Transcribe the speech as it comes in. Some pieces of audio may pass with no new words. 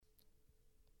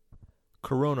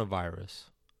Coronavirus: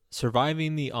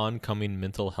 Surviving the Oncoming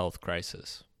Mental Health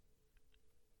Crisis.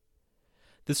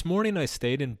 This morning I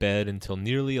stayed in bed until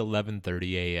nearly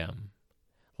 11:30 a.m.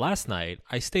 Last night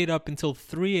I stayed up until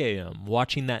 3 a.m.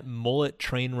 watching that mullet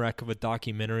train wreck of a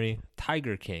documentary,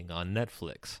 Tiger King, on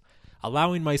Netflix,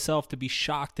 allowing myself to be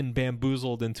shocked and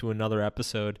bamboozled into another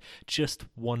episode, just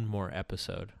one more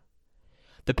episode.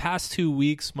 The past 2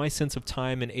 weeks, my sense of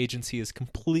time and agency has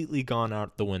completely gone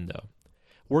out the window.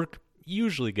 Work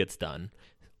usually gets done,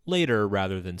 later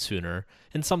rather than sooner,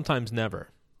 and sometimes never.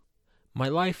 My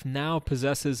life now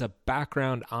possesses a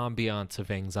background ambiance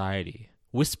of anxiety,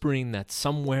 whispering that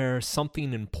somewhere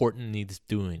something important needs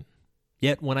doing.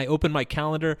 Yet when I open my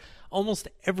calendar, almost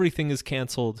everything is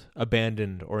canceled,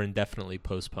 abandoned, or indefinitely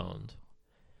postponed.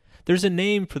 There's a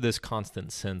name for this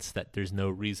constant sense that there's no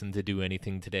reason to do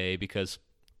anything today because,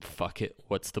 fuck it,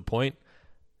 what's the point?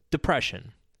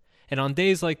 Depression. And on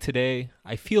days like today,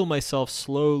 I feel myself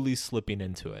slowly slipping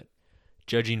into it.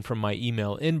 Judging from my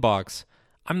email inbox,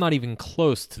 I'm not even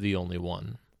close to the only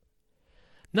one.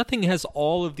 Nothing has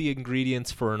all of the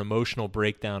ingredients for an emotional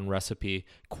breakdown recipe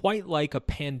quite like a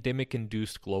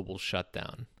pandemic-induced global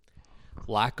shutdown.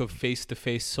 Lack of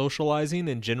face-to-face socializing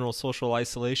and general social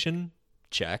isolation?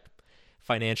 Check.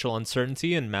 Financial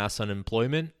uncertainty and mass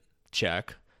unemployment?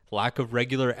 Check. Lack of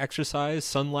regular exercise,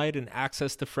 sunlight, and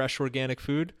access to fresh organic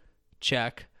food?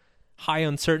 Check. High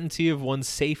uncertainty of one's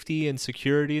safety and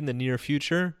security in the near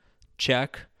future?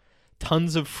 Check.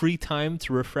 Tons of free time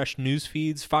to refresh news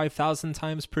feeds 5,000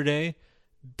 times per day?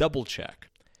 Double check.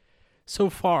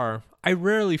 So far, I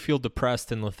rarely feel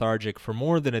depressed and lethargic for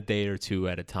more than a day or two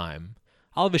at a time.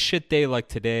 I'll have a shit day like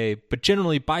today, but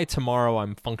generally by tomorrow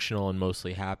I'm functional and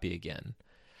mostly happy again.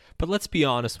 But let's be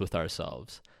honest with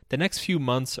ourselves. The next few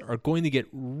months are going to get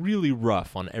really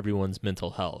rough on everyone's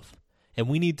mental health, and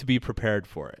we need to be prepared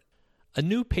for it. A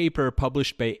new paper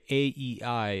published by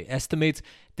AEI estimates,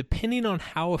 depending on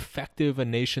how effective a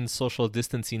nation's social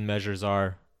distancing measures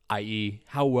are, i.e.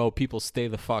 how well people stay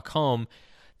the fuck home,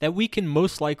 that we can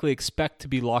most likely expect to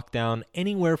be locked down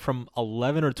anywhere from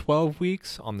 11 or 12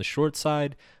 weeks on the short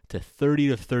side to 30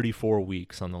 to 34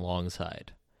 weeks on the long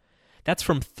side. That's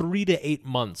from 3 to 8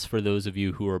 months for those of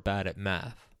you who are bad at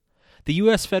math. The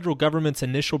U.S. federal government's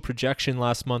initial projection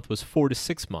last month was 4 to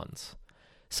 6 months.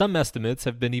 Some estimates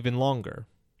have been even longer.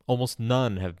 Almost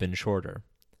none have been shorter.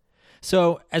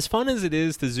 So, as fun as it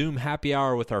is to Zoom happy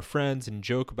hour with our friends and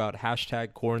joke about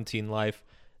 #quarantine life,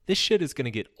 this shit is going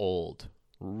to get old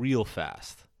real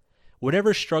fast.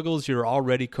 Whatever struggles you're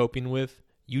already coping with,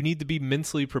 you need to be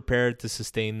mentally prepared to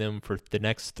sustain them for the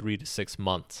next 3 to 6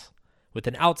 months, with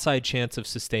an outside chance of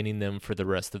sustaining them for the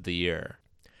rest of the year.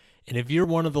 And if you're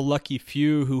one of the lucky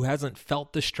few who hasn't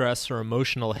felt the stress or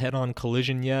emotional head-on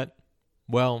collision yet,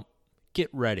 well, get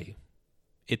ready.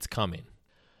 It's coming.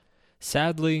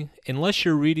 Sadly, unless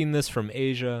you're reading this from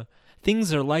Asia,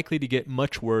 things are likely to get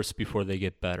much worse before they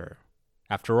get better.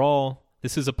 After all,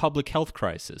 this is a public health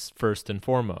crisis, first and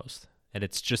foremost, and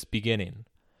it's just beginning.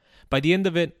 By the end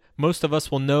of it, most of us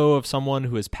will know of someone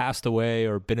who has passed away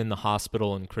or been in the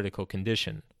hospital in critical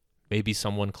condition, maybe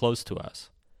someone close to us.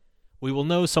 We will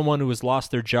know someone who has lost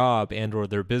their job and or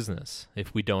their business,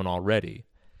 if we don't already.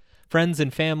 Friends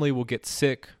and family will get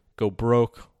sick, go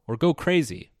broke, or go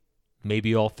crazy.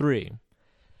 Maybe all three.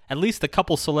 At least a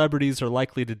couple celebrities are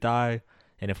likely to die,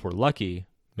 and if we're lucky,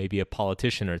 maybe a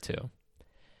politician or two.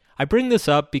 I bring this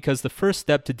up because the first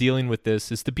step to dealing with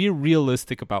this is to be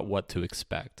realistic about what to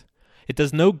expect. It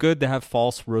does no good to have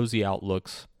false rosy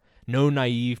outlooks, no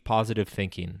naive positive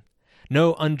thinking,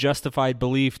 no unjustified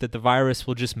belief that the virus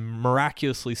will just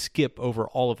miraculously skip over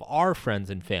all of our friends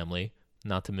and family,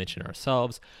 not to mention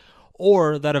ourselves,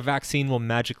 or that a vaccine will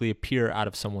magically appear out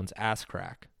of someone's ass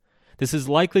crack. This is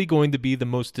likely going to be the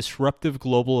most disruptive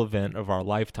global event of our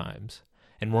lifetimes,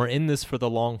 and we're in this for the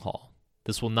long haul.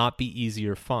 This will not be easy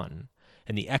or fun,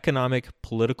 and the economic,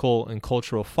 political, and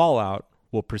cultural fallout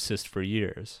will persist for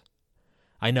years.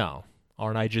 I know,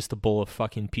 aren't I just a bowl of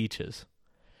fucking peaches?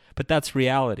 But that's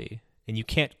reality, and you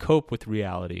can't cope with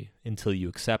reality until you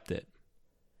accept it.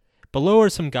 Below are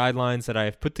some guidelines that I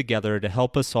have put together to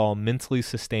help us all mentally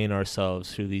sustain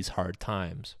ourselves through these hard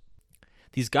times.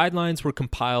 These guidelines were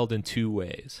compiled in 2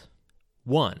 ways.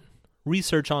 1.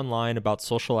 Research online about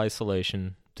social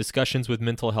isolation, discussions with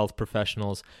mental health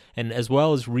professionals, and as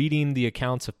well as reading the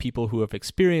accounts of people who have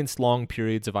experienced long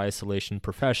periods of isolation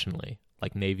professionally,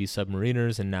 like Navy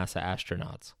submariners and NASA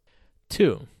astronauts.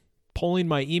 2. Polling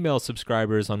my email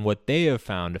subscribers on what they have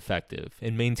found effective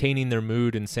in maintaining their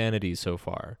mood and sanity so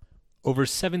far. Over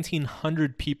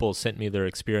 1,700 people sent me their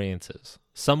experiences,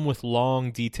 some with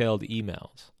long, detailed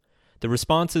emails. The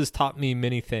responses taught me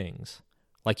many things.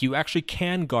 Like you actually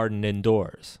can garden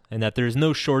indoors, and that there's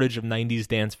no shortage of 90s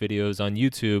dance videos on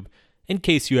YouTube in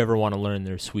case you ever want to learn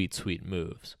their sweet, sweet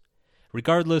moves.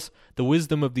 Regardless, the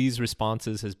wisdom of these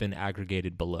responses has been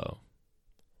aggregated below.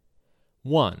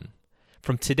 1.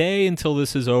 From today until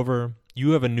this is over,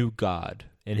 you have a new god,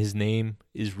 and his name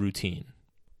is routine.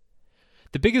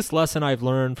 The biggest lesson I've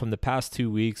learned from the past 2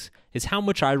 weeks is how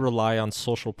much I rely on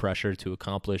social pressure to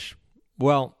accomplish,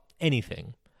 well,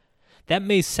 anything. That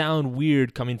may sound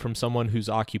weird coming from someone whose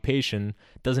occupation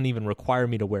doesn't even require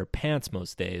me to wear pants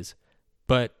most days,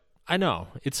 but I know,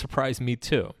 it surprised me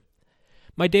too.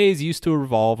 My days used to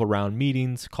revolve around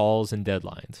meetings, calls, and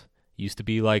deadlines. It used to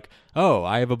be like, oh,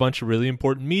 I have a bunch of really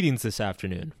important meetings this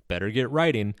afternoon, better get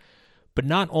writing. But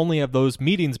not only have those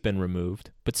meetings been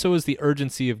removed, but so is the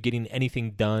urgency of getting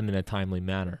anything done in a timely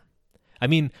manner. I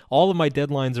mean, all of my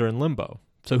deadlines are in limbo,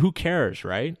 so who cares,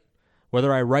 right?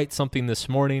 Whether I write something this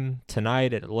morning,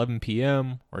 tonight at 11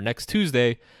 p.m., or next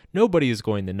Tuesday, nobody is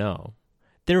going to know.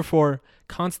 Therefore,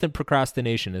 constant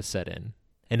procrastination has set in,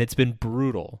 and it's been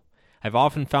brutal. I've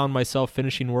often found myself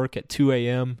finishing work at 2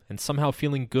 a.m. and somehow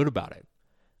feeling good about it.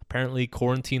 Apparently,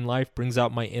 quarantine life brings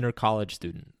out my inner college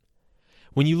student.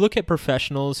 When you look at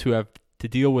professionals who have to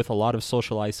deal with a lot of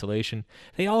social isolation,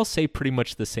 they all say pretty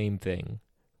much the same thing.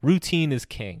 Routine is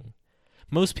king.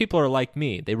 Most people are like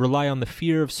me. They rely on the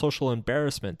fear of social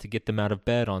embarrassment to get them out of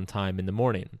bed on time in the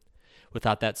morning.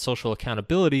 Without that social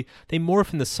accountability, they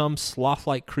morph into some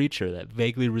sloth-like creature that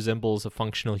vaguely resembles a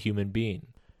functional human being.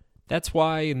 That's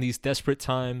why, in these desperate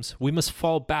times, we must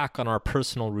fall back on our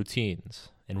personal routines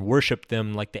and worship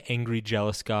them like the angry,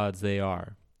 jealous gods they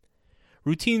are.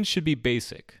 Routines should be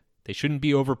basic. They shouldn't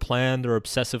be overplanned or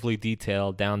obsessively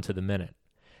detailed down to the minute.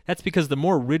 That's because the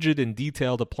more rigid and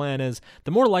detailed a plan is,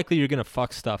 the more likely you're going to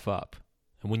fuck stuff up.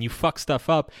 And when you fuck stuff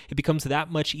up, it becomes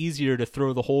that much easier to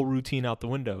throw the whole routine out the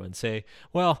window and say,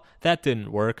 well, that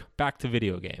didn't work, back to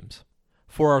video games.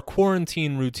 For our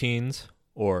quarantine routines,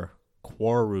 or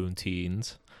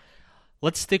quarantines,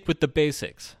 let's stick with the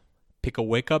basics. Pick a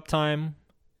wake-up time,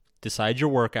 decide your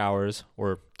work hours,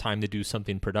 or time to do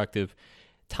something productive,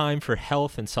 time for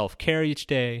health and self-care each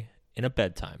day, and a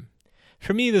bedtime.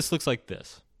 For me, this looks like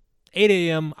this. 8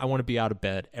 a.m., I want to be out of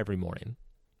bed every morning.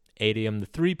 8 a.m. to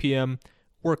 3 p.m.,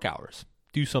 work hours.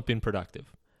 Do something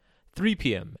productive. 3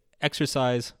 p.m.,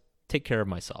 exercise, take care of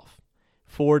myself.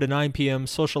 4 to 9 p.m.,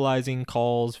 socializing,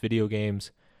 calls, video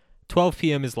games. 12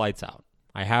 p.m. is lights out.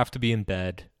 I have to be in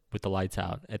bed with the lights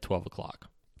out at 12 o'clock.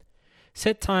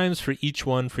 Set times for each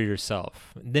one for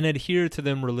yourself, then adhere to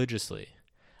them religiously.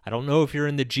 I don't know if you're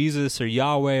into Jesus or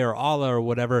Yahweh or Allah or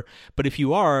whatever, but if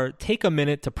you are, take a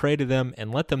minute to pray to them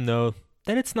and let them know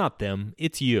that it's not them,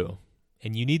 it's you,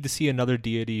 and you need to see another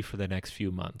deity for the next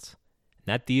few months.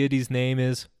 And that deity's name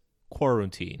is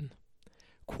Quarantine.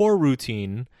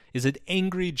 Quarantine is an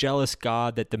angry, jealous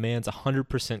god that demands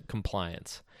 100%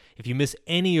 compliance. If you miss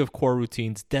any of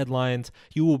Quarantine's deadlines,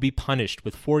 you will be punished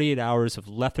with 48 hours of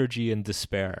lethargy and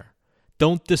despair.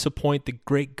 Don't disappoint the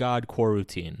great god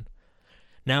Quarantine.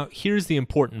 Now, here's the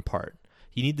important part.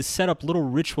 You need to set up little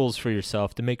rituals for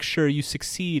yourself to make sure you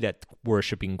succeed at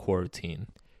worshiping Quarantine.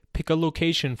 Pick a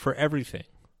location for everything.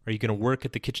 Are you going to work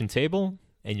at the kitchen table?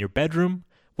 In your bedroom?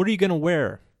 What are you going to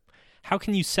wear? How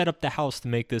can you set up the house to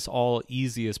make this all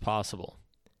easy as possible?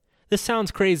 This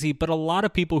sounds crazy, but a lot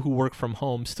of people who work from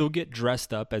home still get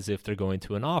dressed up as if they're going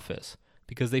to an office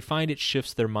because they find it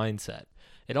shifts their mindset.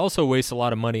 It also wastes a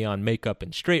lot of money on makeup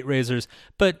and straight razors,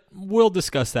 but we'll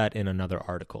discuss that in another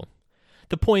article.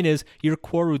 The point is, your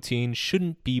core routine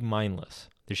shouldn't be mindless.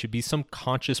 There should be some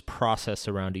conscious process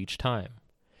around each time.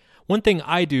 One thing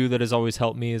I do that has always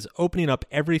helped me is opening up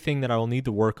everything that I will need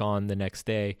to work on the next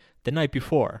day the night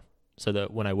before, so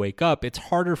that when I wake up, it's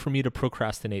harder for me to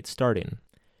procrastinate starting.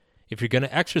 If you're going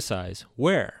to exercise,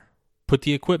 where? Put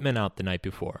the equipment out the night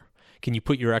before. Can you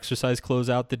put your exercise clothes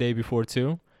out the day before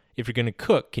too? If you're going to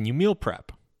cook, can you meal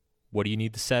prep? What do you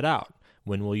need to set out?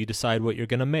 When will you decide what you're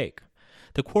going to make?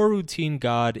 The core routine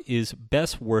god is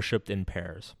best worshipped in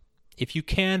pairs. If you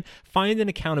can, find an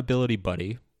accountability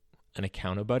buddy. An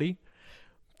accountability?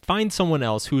 Find someone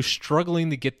else who is struggling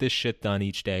to get this shit done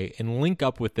each day and link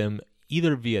up with them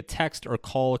either via text or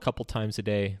call a couple times a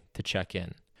day to check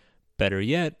in. Better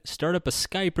yet, start up a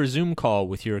Skype or Zoom call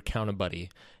with your accountability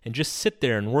and just sit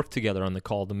there and work together on the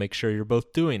call to make sure you're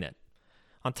both doing it.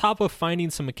 On top of finding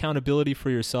some accountability for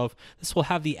yourself, this will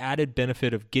have the added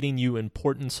benefit of getting you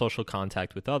important social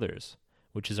contact with others,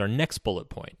 which is our next bullet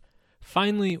point.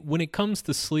 Finally, when it comes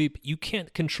to sleep, you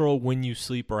can't control when you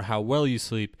sleep or how well you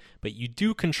sleep, but you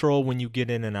do control when you get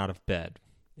in and out of bed.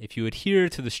 If you adhere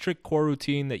to the strict core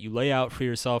routine that you lay out for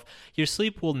yourself, your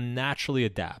sleep will naturally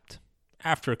adapt.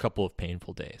 after a couple of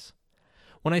painful days.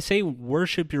 When I say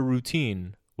worship your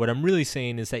routine, what I'm really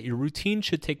saying is that your routine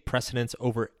should take precedence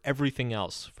over everything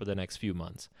else for the next few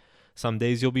months. Some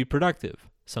days you'll be productive.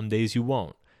 Some days you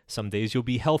won't. Some days you'll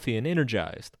be healthy and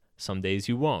energized. Some days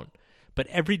you won't. But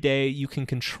every day you can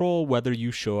control whether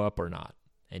you show up or not.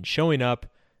 And showing up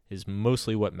is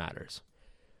mostly what matters.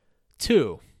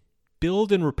 2.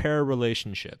 Build and repair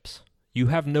relationships. You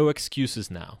have no excuses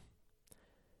now.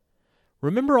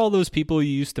 Remember all those people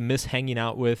you used to miss hanging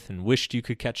out with and wished you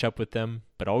could catch up with them,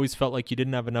 but always felt like you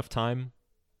didn't have enough time?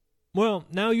 Well,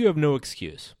 now you have no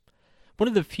excuse. One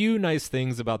of the few nice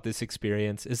things about this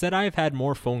experience is that I've had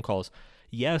more phone calls,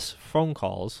 yes, phone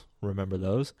calls, remember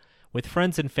those, with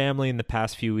friends and family in the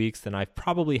past few weeks than I've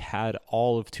probably had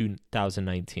all of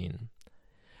 2019.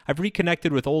 I've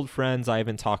reconnected with old friends I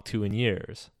haven't talked to in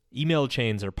years. Email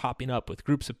chains are popping up with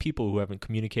groups of people who haven't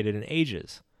communicated in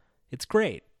ages. It's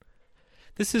great.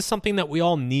 This is something that we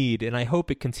all need, and I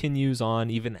hope it continues on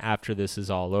even after this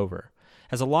is all over,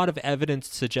 as a lot of evidence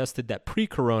suggested that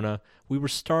pre-corona, we were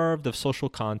starved of social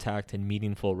contact and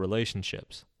meaningful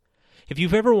relationships. If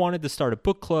you've ever wanted to start a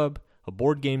book club, a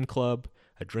board game club,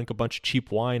 a drink a bunch of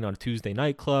cheap wine on a Tuesday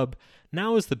night club,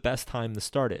 now is the best time to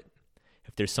start it.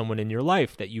 If there's someone in your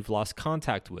life that you've lost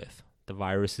contact with, the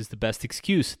virus is the best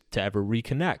excuse to ever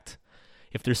reconnect.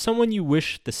 If there's someone you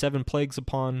wish the 7 plagues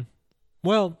upon,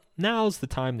 well, now's the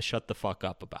time to shut the fuck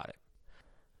up about it.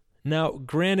 Now,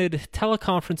 granted,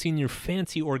 teleconferencing your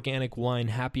fancy organic wine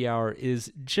happy hour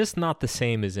is just not the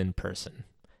same as in person.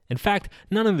 In fact,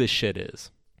 none of this shit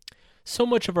is. So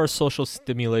much of our social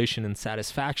stimulation and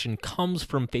satisfaction comes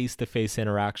from face-to-face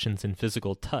interactions and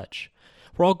physical touch.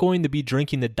 We're all going to be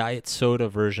drinking the diet soda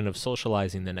version of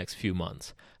socializing the next few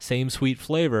months. Same sweet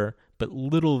flavor, but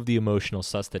little of the emotional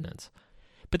sustenance.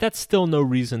 But that's still no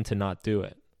reason to not do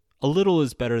it. A little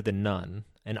is better than none,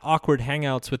 and awkward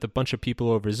hangouts with a bunch of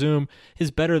people over Zoom is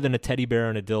better than a teddy bear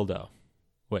and a dildo.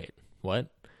 Wait, what?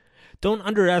 Don't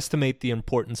underestimate the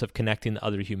importance of connecting to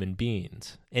other human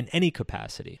beings, in any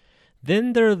capacity.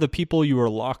 Then there are the people you are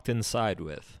locked inside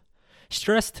with.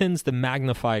 Stress tends to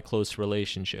magnify close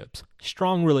relationships.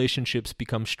 Strong relationships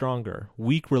become stronger,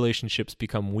 weak relationships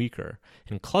become weaker,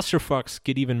 and clusterfucks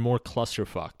get even more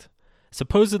clusterfucked.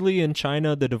 Supposedly in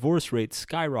China, the divorce rate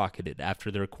skyrocketed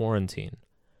after their quarantine.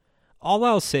 All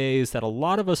I'll say is that a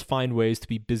lot of us find ways to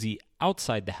be busy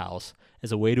outside the house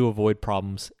as a way to avoid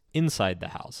problems inside the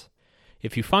house.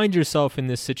 If you find yourself in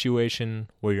this situation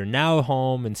where you're now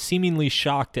home and seemingly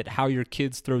shocked at how your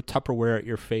kids throw Tupperware at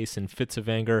your face in fits of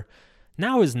anger,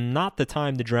 now is not the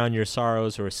time to drown your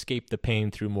sorrows or escape the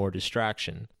pain through more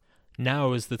distraction.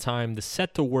 Now is the time to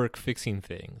set to work fixing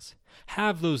things.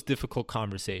 Have those difficult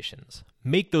conversations.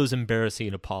 Make those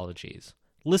embarrassing apologies.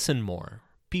 Listen more.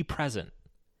 Be present.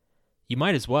 You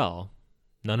might as well.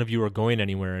 None of you are going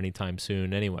anywhere anytime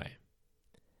soon anyway.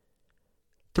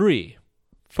 3.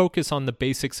 Focus on the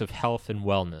basics of health and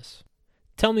wellness.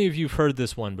 Tell me if you've heard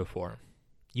this one before.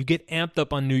 You get amped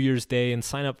up on New Year's Day and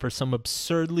sign up for some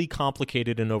absurdly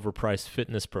complicated and overpriced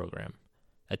fitness program.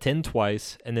 Attend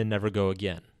twice and then never go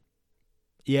again.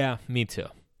 Yeah, me too.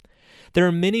 There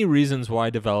are many reasons why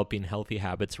developing healthy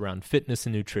habits around fitness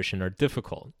and nutrition are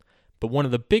difficult, but one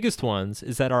of the biggest ones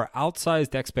is that our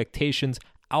outsized expectations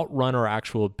outrun our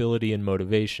actual ability and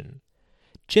motivation.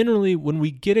 Generally, when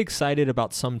we get excited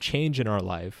about some change in our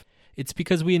life, it's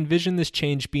because we envision this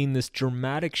change being this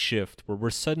dramatic shift where we're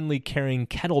suddenly carrying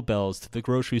kettlebells to the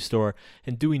grocery store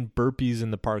and doing burpees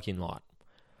in the parking lot.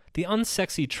 The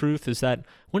unsexy truth is that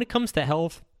when it comes to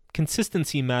health,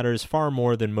 consistency matters far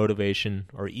more than motivation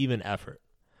or even effort.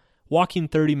 Walking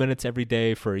 30 minutes every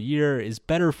day for a year is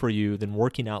better for you than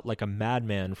working out like a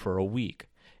madman for a week.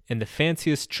 And the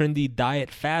fanciest trendy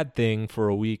diet fad thing for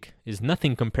a week is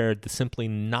nothing compared to simply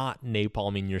not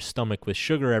napalming your stomach with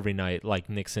sugar every night like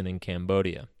Nixon in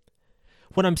Cambodia.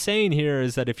 What I'm saying here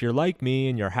is that if you're like me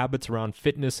and your habits around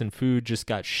fitness and food just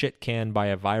got shit-canned by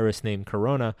a virus named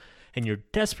Corona, and you're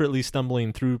desperately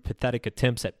stumbling through pathetic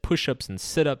attempts at push-ups and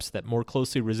sit-ups that more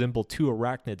closely resemble 2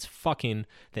 arachnids fucking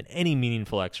than any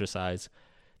meaningful exercise,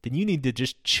 then you need to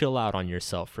just chill out on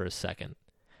yourself for a second.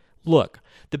 Look,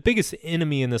 the biggest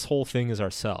enemy in this whole thing is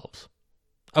ourselves.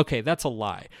 Okay, that's a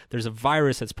lie. There's a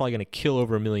virus that's probably going to kill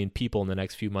over 1 million people in the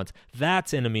next few months.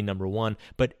 That's enemy number 1.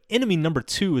 But enemy number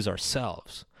 2 is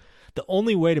ourselves. The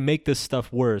only way to make this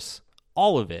stuff worse,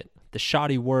 all of it, the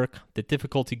shoddy work, the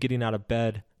difficulty getting out of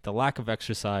bed, the lack of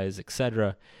exercise,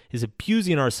 etc., is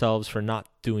abusing ourselves for not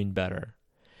doing better.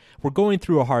 We're going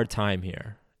through a hard time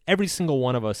here. Every single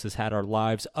one of us has had our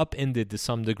lives upended to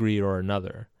some degree or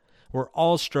another. We're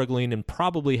all struggling and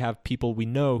probably have people we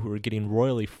know who are getting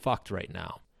royally fucked right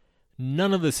now.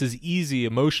 None of this is easy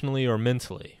emotionally or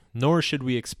mentally, nor should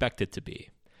we expect it to be.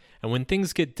 And when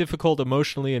things get difficult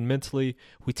emotionally and mentally,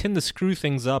 we tend to screw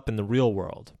things up in the real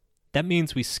world. That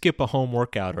means we skip a home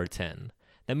workout or 10.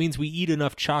 That means we eat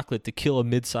enough chocolate to kill a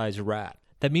mid-sized rat.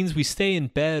 That means we stay in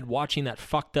bed watching that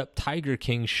fucked up Tiger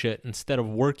King shit instead of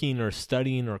working or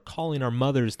studying or calling our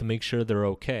mothers to make sure they're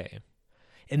okay.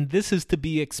 And this is to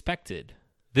be expected.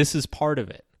 This is part of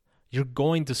it. You're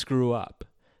going to screw up.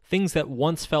 Things that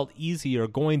once felt easy are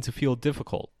going to feel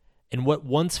difficult. And what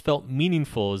once felt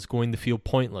meaningful is going to feel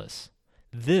pointless.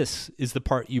 This is the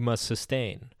part you must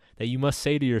sustain. That you must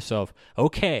say to yourself,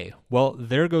 okay, well,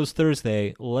 there goes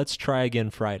Thursday, let's try again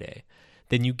Friday.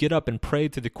 Then you get up and pray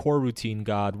to the core routine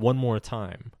God one more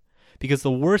time. Because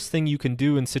the worst thing you can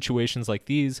do in situations like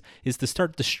these is to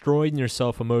start destroying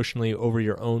yourself emotionally over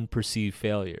your own perceived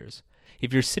failures.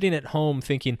 If you're sitting at home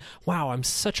thinking, wow, I'm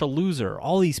such a loser,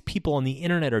 all these people on the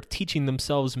internet are teaching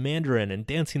themselves Mandarin and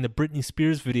dancing to Britney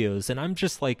Spears videos, and I'm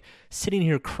just like sitting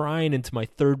here crying into my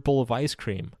third bowl of ice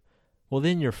cream, well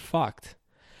then you're fucked.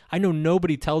 I know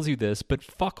nobody tells you this, but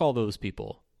fuck all those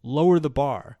people. Lower the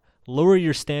bar. Lower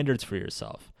your standards for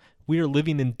yourself. We are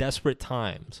living in desperate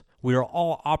times. We are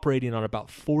all operating on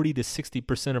about 40 to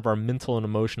 60% of our mental and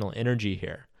emotional energy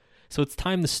here. So it's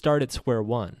time to start at square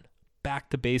one.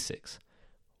 Back to basics.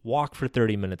 Walk for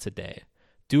 30 minutes a day.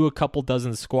 Do a couple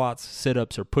dozen squats,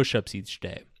 sit-ups, or push-ups each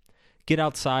day. Get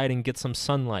outside and get some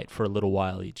sunlight for a little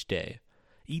while each day.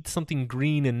 Eat something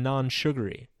green and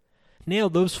non-sugary. Nail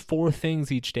those 4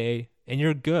 things each day, and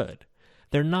you're good.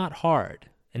 They're not hard.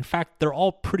 In fact, they're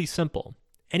all pretty simple.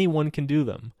 Anyone can do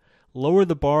them. Lower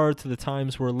the bar to the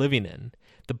times we're living in,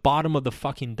 the bottom of the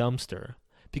fucking dumpster.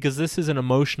 Because this is an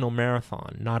emotional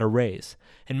marathon, not a race.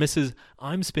 And Mrs.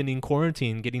 I'm spending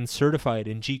quarantine getting certified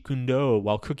in Jeet Kune Do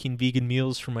while cooking vegan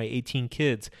meals for my 18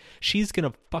 kids. She's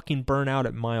gonna fucking burn out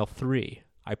at mile 3.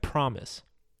 I promise.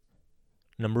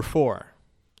 Number 4.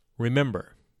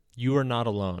 Remember, you are not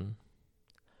alone.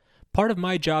 Part of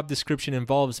my job description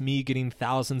involves me getting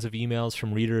thousands of emails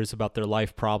from readers about their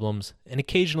life problems and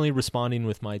occasionally responding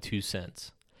with my 2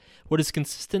 cents. What has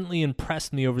consistently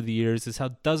impressed me over the years is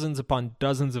how dozens upon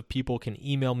dozens of people can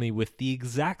email me with the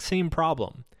exact same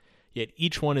problem, yet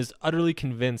each one is utterly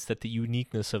convinced at the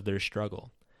uniqueness of their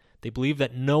struggle. They believe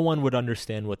that no one would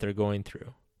understand what they're going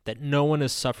through, that no one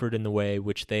has suffered in the way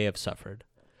which they have suffered.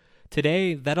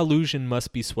 Today, that illusion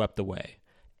must be swept away.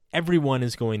 Everyone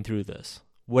is going through this.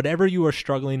 Whatever you are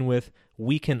struggling with,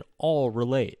 we can all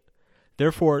relate.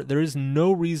 Therefore, there is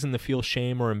no reason to feel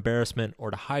shame or embarrassment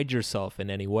or to hide yourself in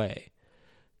any way.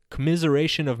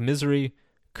 Commiseration of misery,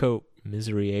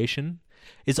 commiseration,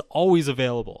 is always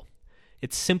available.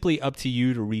 It's simply up to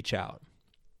you to reach out.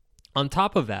 On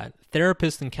top of that,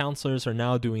 therapists and counselors are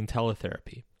now doing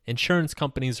teletherapy. Insurance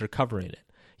companies are covering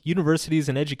it. Universities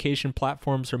and education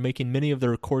platforms are making many of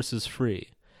their courses free.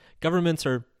 Governments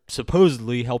are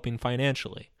supposedly helping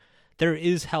financially. There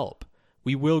is help.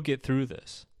 We will get through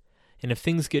this. And if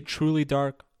things get truly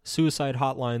dark, suicide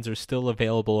hotlines are still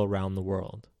available around the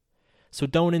world. So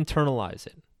don't internalize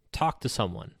it. Talk to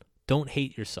someone. Don't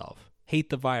hate yourself. Hate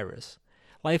the virus.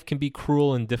 Life can be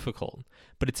cruel and difficult,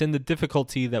 but it's in the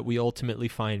difficulty that we ultimately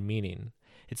find meaning.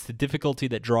 It's the difficulty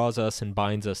that draws us and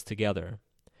binds us together.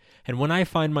 And when I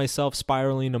find myself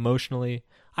spiraling emotionally,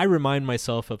 I remind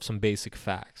myself of some basic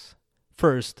facts.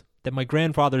 First, that my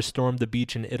grandfather stormed the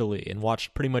beach in Italy and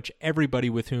watched pretty much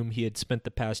everybody with whom he had spent the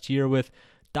past year with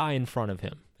die in front of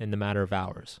him in the matter of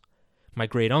hours. My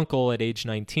great-uncle, at age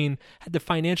 19, had to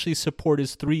financially support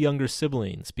his 3 younger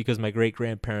siblings because my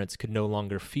great-grandparents could no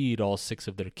longer feed all 6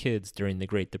 of their kids during the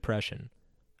Great Depression.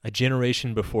 A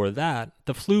generation before that,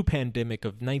 the flu pandemic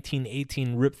of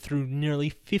 1918 ripped through nearly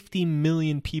 50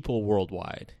 million people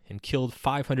worldwide and killed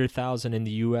 500,000 in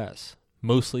the U.S.,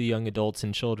 mostly young adults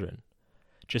and children.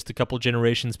 Just a couple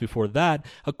generations before that,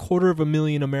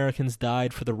 250,000 Americans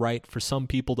died for the right for some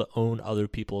people to own other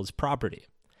people's property.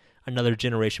 Another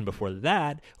generation before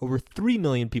that, over 3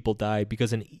 million people died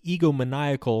because an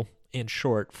egomaniacal, in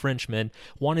short, Frenchman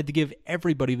wanted to give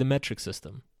everybody the metric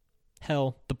system.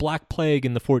 Hell, the Black Plague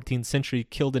in the 14th century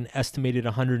killed an estimated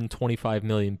 125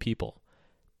 million people.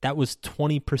 That was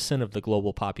 20% of the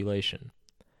global population.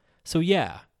 So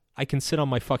yeah, I can sit on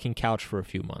my fucking couch for a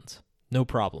few months. No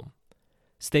problem.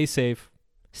 Stay safe,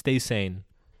 stay sane,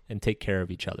 and take care of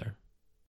each other.